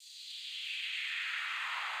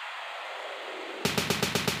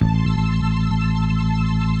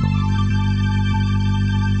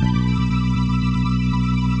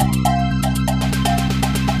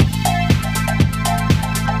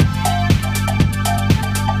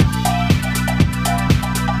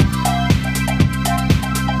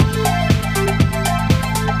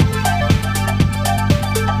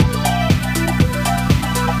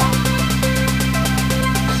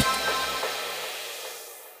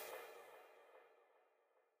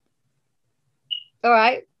All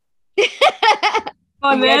right. On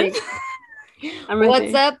I'm then. ready. I'm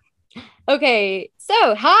What's ready. up? Okay.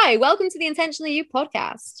 So, hi, welcome to the Intentionally You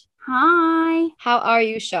podcast. Hi. How are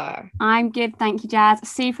you, Shar? I'm good, thank you, Jazz.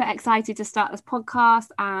 Super excited to start this podcast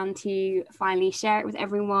and to finally share it with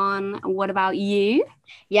everyone. What about you?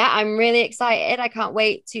 Yeah, I'm really excited. I can't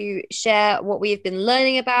wait to share what we've been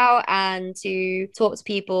learning about and to talk to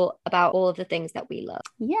people about all of the things that we love.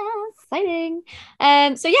 Yes. Exciting.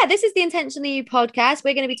 This is the Intentionally You podcast.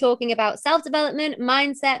 We're going to be talking about self-development,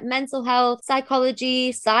 mindset, mental health,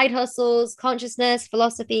 psychology, side hustles, consciousness,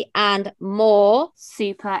 philosophy, and more.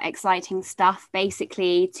 Super exciting stuff,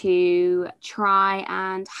 basically, to try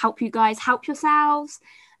and help you guys help yourselves.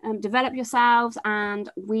 Develop yourselves, and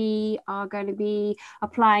we are going to be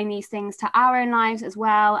applying these things to our own lives as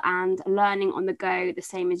well, and learning on the go the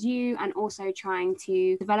same as you, and also trying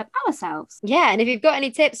to develop ourselves. Yeah, and if you've got any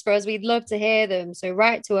tips for us, we'd love to hear them. So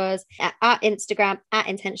write to us at our Instagram at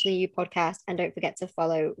Intentionally You Podcast, and don't forget to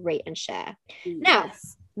follow, rate, and share. Now,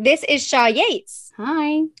 Yes. this is Shar Yates.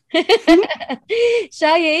 Hi.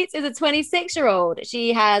 Shar Yates is a 26-year-old.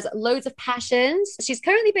 She has loads of passions. She's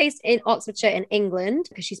currently based in Oxfordshire in England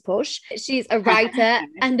because she's posh. She's a writer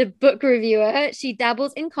and a book reviewer. She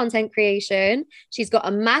dabbles in content creation. She's got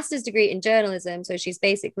a master's degree in journalism. So she's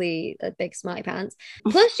basically a big smarty pants.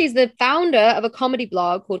 Plus, she's the founder of a comedy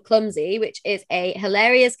blog called Clumsy, which is a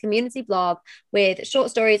hilarious community blog with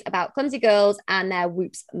short stories about clumsy girls and their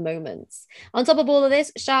whoops moments. On top of all of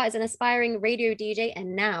this, Shar is an aspiring radio DJ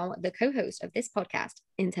and now the co-host of this podcast,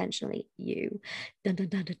 Intentionally You. Dun, dun,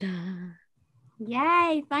 dun, dun, dun.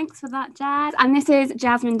 Yay, thanks for that, Jazz. And this is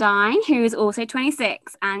Jasmine Dine, who is also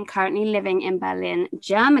 26 and currently living in Berlin,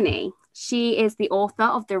 Germany. She is the author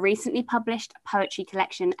of the recently published poetry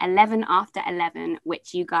collection 11 After 11,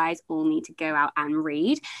 which you guys all need to go out and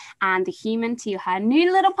read, and the human to her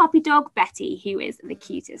new little puppy dog, Betty, who is the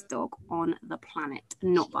cutest dog on the planet.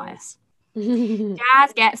 Not biased.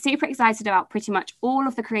 Jazz gets super excited about pretty much all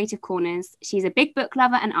of the creative corners. She's a big book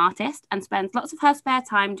lover and artist and spends lots of her spare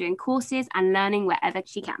time doing courses and learning wherever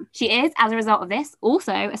she can. She is, as a result of this,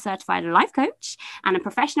 also a certified life coach and a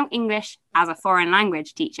professional English as a foreign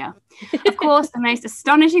language teacher. Of course, the most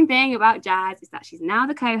astonishing thing about Jazz is that she's now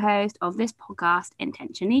the co-host of this podcast,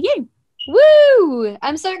 Intentionally You. Woo!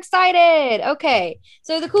 I'm so excited. Okay.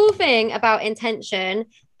 So the cool thing about intention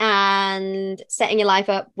and setting your life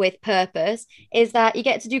up with purpose is that you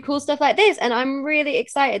get to do cool stuff like this. And I'm really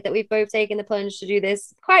excited that we've both taken the plunge to do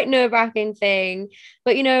this quite nerve-wracking thing.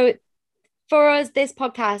 But, for us, this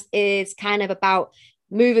podcast is kind of about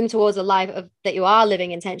moving towards a life that you are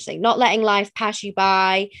living intentionally, not letting life pass you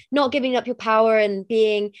by, not giving up your power and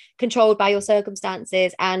being controlled by your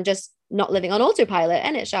circumstances, and just not living on autopilot,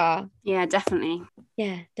 isn't it, Shah? Yeah, definitely.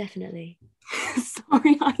 Yeah, definitely.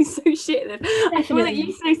 Sorry, I'm so shit. I feel like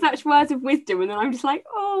you say such words of wisdom, and then I'm just like,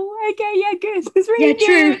 oh, okay, yeah, good. It's really good.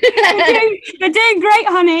 True. You're doing great,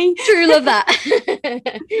 honey. True, love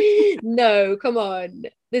that. No, come on.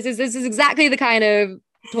 This is exactly the kind of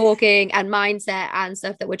talking and mindset and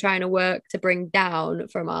stuff that we're trying to work to bring down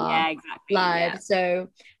from our lives. Yeah. So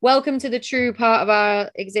welcome to the true part of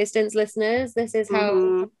our existence, listeners. This is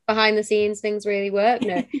how behind the scenes things really work.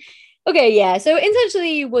 No. Okay, yeah. So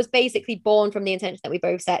Intentionally was basically born from the intention that we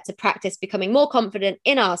both set to practice becoming more confident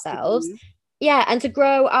in ourselves. Yeah, and to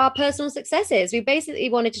grow our personal successes. We basically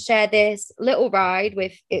wanted to share this little ride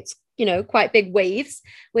with its, quite big waves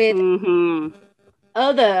with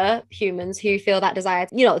other humans who feel that desire,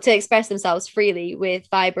 to express themselves freely with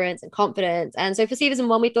vibrance and confidence. And so for season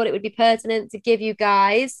 1, we thought it would be pertinent to give you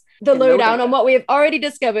guys the lowdown on what we have already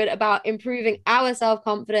discovered about improving our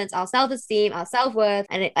self-confidence, our self-esteem, our self-worth,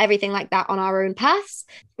 and everything like that on our own paths.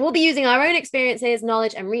 We'll be using our own experiences,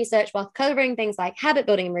 knowledge, and research while covering things like habit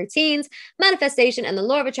building and routines, manifestation and the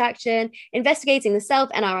law of attraction, investigating the self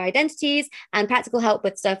and our identities, and practical help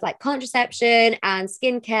with stuff like contraception and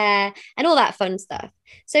skincare and all that fun stuff.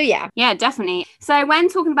 So yeah, definitely. So when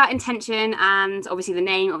talking about intention and obviously the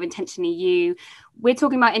name of Intentionally You, we're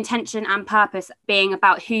talking about intention and purpose being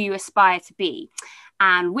about who you aspire to be.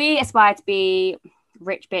 And we aspire to be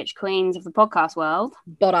rich bitch queens of the podcast world.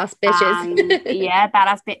 Badass bitches.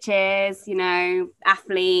 Badass bitches,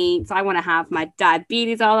 athletes. I want to have my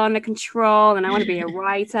diabetes all under control, and I want to be a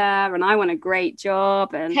writer, and I want a great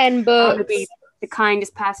job, and 10 books. I want to be the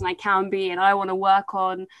kindest person I can be, and I want to work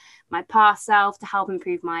on my past self to help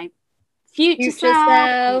improve my future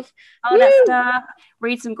self. All that stuff.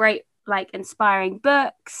 Read some great inspiring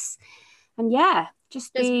books, and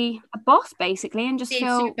just be a boss basically, and just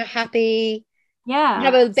feel super happy. Yeah,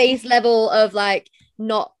 have a base level of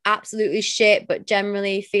not absolutely shit, but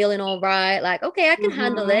generally feeling all right. Okay, I can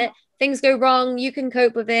handle it. things go wrong, you can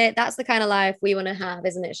cope with it. That's the kind of life we want to have,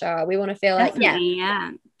 isn't it, Shah? We want to feel like, Definitely, yeah.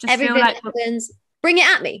 Just everything feel like happens, bring it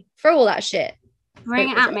at me, throw all that shit. bring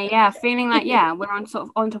it at me, yeah. Feeling like, yeah, we're on sort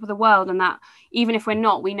of on top of the world, and that even if we're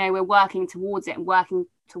not, we know we're working towards it and working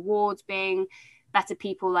towards being better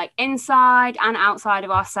people, like inside and outside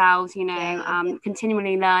of ourselves, you know,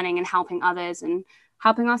 continually learning and helping others and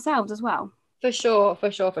helping ourselves as well. For sure.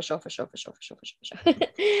 Okay,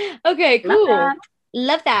 cool.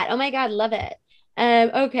 Love that. Oh my God, love it.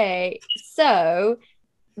 Okay, so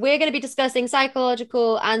we're going to be discussing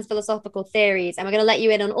psychological and philosophical theories, and we're going to let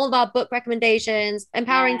you in on all of our book recommendations,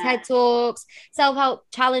 empowering TED Talks, self-help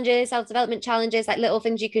challenges, self-development challenges, like little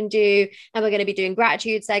things you can do. And we're going to be doing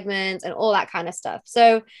gratitude segments and all that kind of stuff.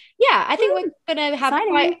 So yeah, I think we're going to have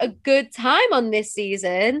quite a good time on this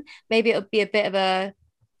season. Maybe it'll be a bit of a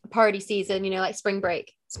party season, you know, like spring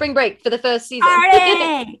break for the first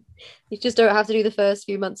season. You just don't have to do the first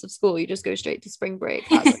few months of school. You just go straight to spring break.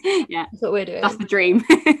 That's what we're doing. That's the dream.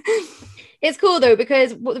 It's cool though,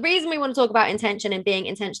 because the reason we want to talk about intention and being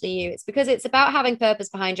intentionally you, it's because it's about having purpose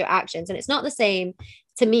behind your actions. And it's not the same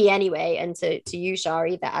to me anyway, and to you, Shah,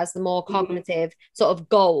 either, as the more cognitive sort of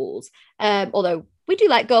goals. Although we do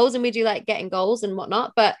like goals and we do like getting goals and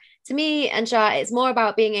whatnot, but to me and Shah, it's more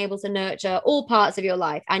about being able to nurture all parts of your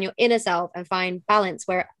life and your inner self and find balance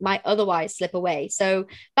where it might otherwise slip away. So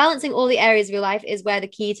balancing all the areas of your life is where the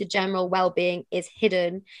key to general well-being is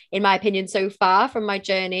hidden, in my opinion, so far from my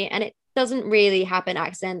journey. And it doesn't really happen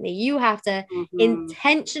accidentally. You have to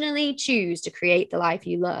intentionally choose to create the life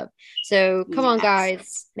you love. So come on,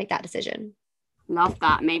 guys, make that decision. Love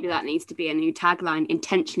that. Maybe that needs to be a new tagline: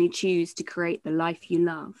 intentionally choose to create the life you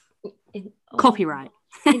love. Copyright.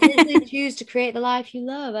 Intentionally choose to create the life you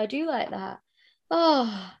love. I do like that.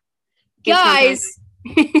 Oh, guys.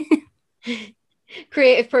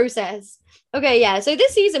 Creative process. Okay, yeah. So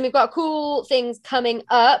this season we've got cool things coming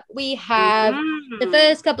up. We have the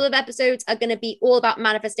first couple of episodes are going to be all about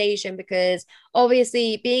manifestation, because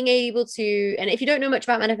obviously being able to, and if you don't know much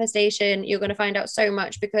about manifestation, you're going to find out so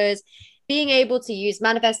much, because being able to use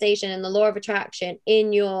manifestation and the law of attraction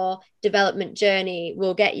in your development journey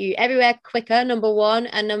will get you everywhere quicker, number one,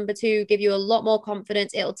 and number two, give you a lot more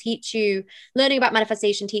confidence. It'll teach you, learning about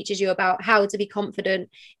manifestation teaches you about how to be confident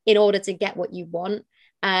in order to get what you want.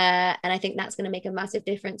 And I think that's going to make a massive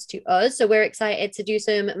difference to us. So we're excited to do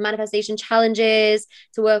some manifestation challenges,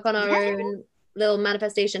 to work on our own little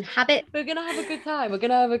manifestation habit. We're gonna have a good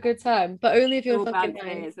time, but only if you're fucking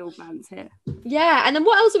nice. It's all bands here. Yeah. And then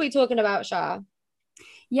what else are we talking about, Shah?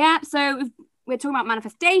 Yeah, so we're talking about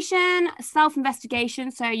manifestation,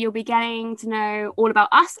 self-investigation. So you'll be getting to know all about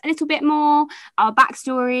us a little bit more, our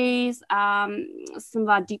backstories, some of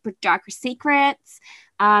our deeper, darker secrets,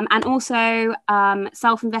 and also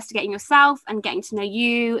self-investigating yourself and getting to know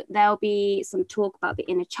you. There'll be some talk about the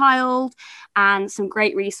inner child and some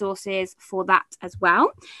great resources for that as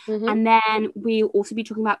well. And then we'll also be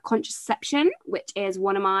talking about contraception, which is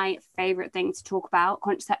one of my favorite things to talk about,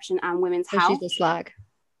 contraception and women's health. She's a slag.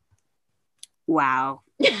 Wow.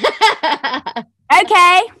 Okay.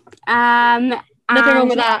 Nothing wrong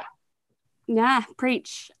with that. Yeah,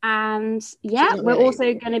 preach. And yeah, we're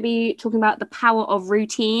also going to be talking about the power of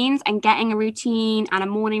routines and getting a routine and a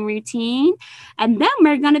morning routine. And then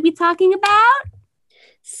we're going to be talking about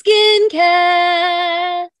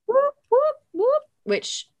skincare. Whoop, whoop, whoop.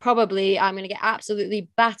 Which probably I'm going to get absolutely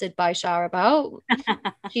battered by Shah about.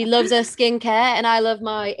 She loves her skincare and I love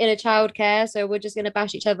my inner child care. So we're just going to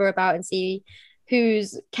bash each other about and see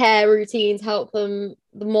whose care routines help them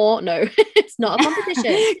the more. No, it's not a competition.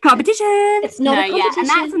 It's not a competition. Yeah. And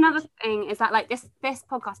that's another thing, is that like this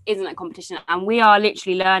podcast isn't a competition, and we are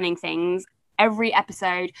literally learning things every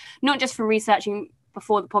episode, not just from researching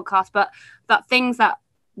before the podcast, but things that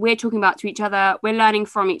we're talking about to each other. We're learning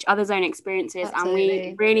from each other's own experiences. Absolutely.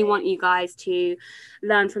 And we really want you guys to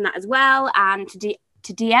learn from that as well, and to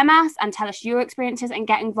DM us and tell us your experiences and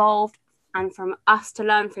get involved, and from us to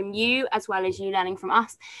learn from you as well as you learning from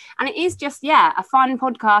us. And it is just a fun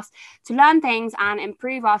podcast to learn things and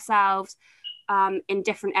improve ourselves in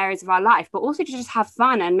different areas of our life, but also to just have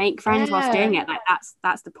fun and make friends whilst doing it. Like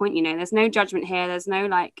that's the point, you know. There's no judgment here, there's no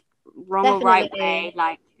like wrong or right way.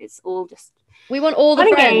 Like it's all just, we want all the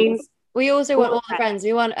friends. We also want all the friends.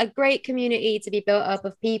 We want a great community to be built up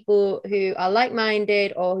of people who are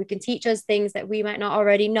like-minded, or who can teach us things that we might not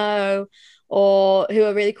already know, or who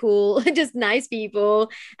are really cool, just nice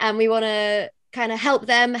people. And we want to kind of help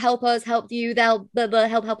them, help us, help you. They'll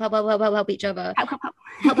help each other.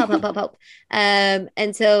 Help.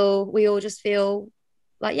 Until we all just feel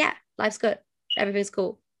like, yeah, life's good. Everything's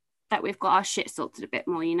cool. That we've got our shit sorted a bit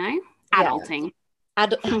more, you know? Adulting.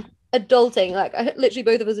 adulting. Like literally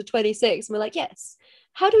both of us are 26 and we're like, yes,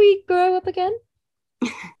 how do we grow up again?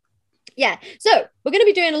 Yeah, so we're going to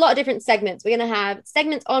be doing a lot of different segments. We're going to have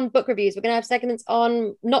segments on book reviews. We're going to have segments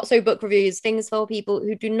on not so book reviews, things for people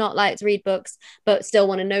who do not like to read books but still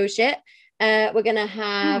want to know shit. We're going to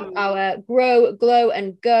have our grow, glow,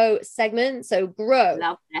 and go segment. So grow.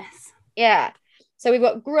 Love this. Yeah. So we've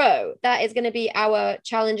got grow. That is going to be our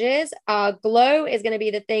challenges. Our glow is going to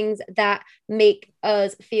be the things that make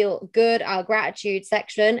us feel good, our gratitude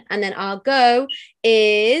section. And then our go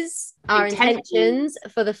is our intentions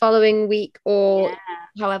for the following week or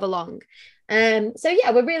however long. So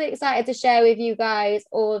yeah, we're really excited to share with you guys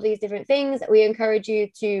all of these different things. We encourage you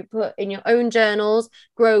to put in your own journals,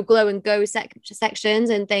 grow, glow, and go sections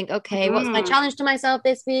and think, okay, what's my challenge to myself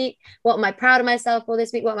this week? What am I proud of myself for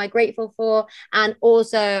this week? What am I grateful for? And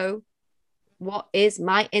also, what is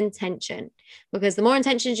my intention? Because the more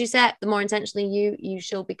intentions you set, the more intentionally you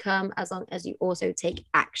shall become, as long as you also take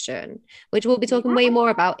action, which we'll be talking way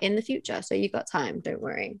more about in the future. So you've got time, don't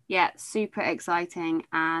worry. Yeah, super exciting.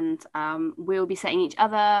 And we'll be setting each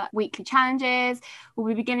other weekly challenges. We'll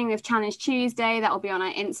be beginning with Challenge Tuesday. That will be on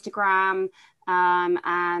our Instagram.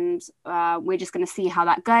 And we're just going to see how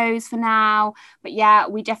that goes for now. But yeah,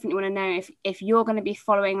 we definitely want to know if you're going to be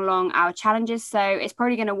following along our challenges. So it's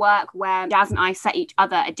probably going to work where Jazz and I set each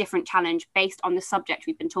other a different challenge based on the subject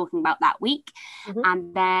we've been talking about that week.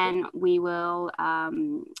 And then we will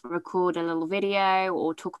record a little video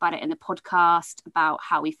or talk about it in the podcast about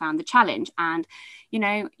how we found the challenge. And you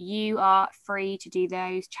know, you are free to do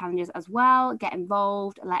those challenges as well. Get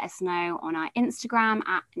involved. Let us know on our Instagram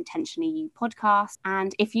at Intentionally You Podcast.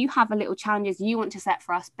 And if you have a little challenges you want to set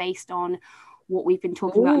for us based on what we've been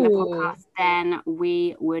talking about in the podcast, then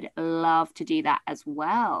we would love to do that as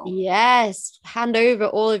well. Yes, hand over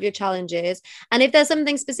all of your challenges. And if there's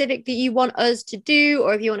something specific that you want us to do,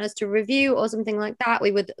 or if you want us to review or something like that,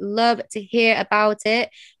 we would love to hear about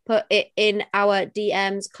it. Put it in our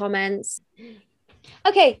DMs, comments.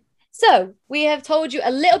 Okay, so we have told you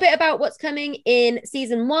a little bit about what's coming in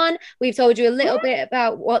season 1. We've told you a little bit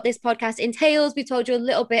about what this podcast entails. We've told you a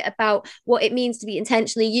little bit about what it means to be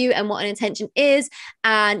intentionally you and what an intention is.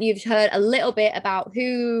 And you've heard a little bit about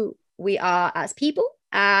who we are as people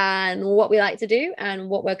and what we like to do and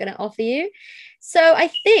what we're going to offer you. So I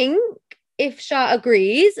think if Shah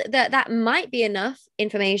agrees that might be enough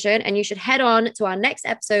information, and you should head on to our next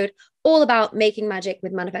episode all about making magic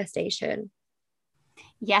with manifestation.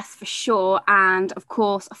 Yes, for sure. And of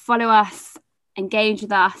course, follow us, engage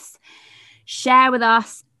with us, share with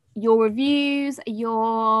us your reviews,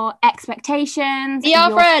 your expectations, be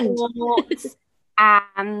our friend, thoughts,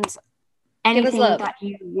 and anything that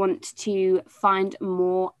you want to find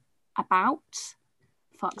more about.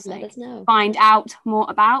 Fuck's sake. Let us know. Find out more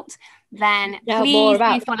about. Then please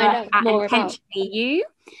do follow us at Intentionally You.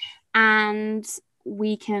 And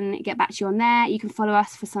we can get back to you on there. You can follow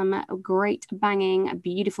us for some great, banging,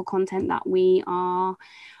 beautiful content that we are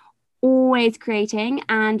always creating.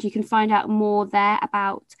 And you can find out more there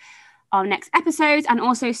about our next episodes, and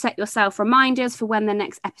also set yourself reminders for when the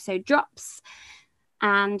next episode drops.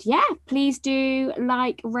 And yeah, please do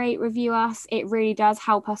like, rate, review us. It really does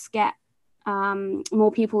help us get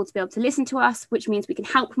more people to be able to listen to us, which means we can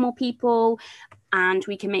help more people and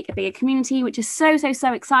we can make a bigger community, which is so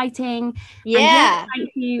exciting. Yeah. Thank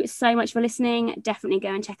you so much for listening. Definitely go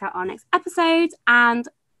and check out our next episode, and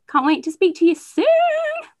can't wait to speak to you soon.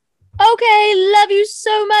 Okay, love you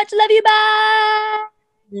so much. Love you, bye.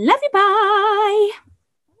 Love you, bye.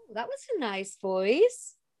 Oh, that was a nice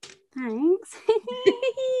voice. Thanks.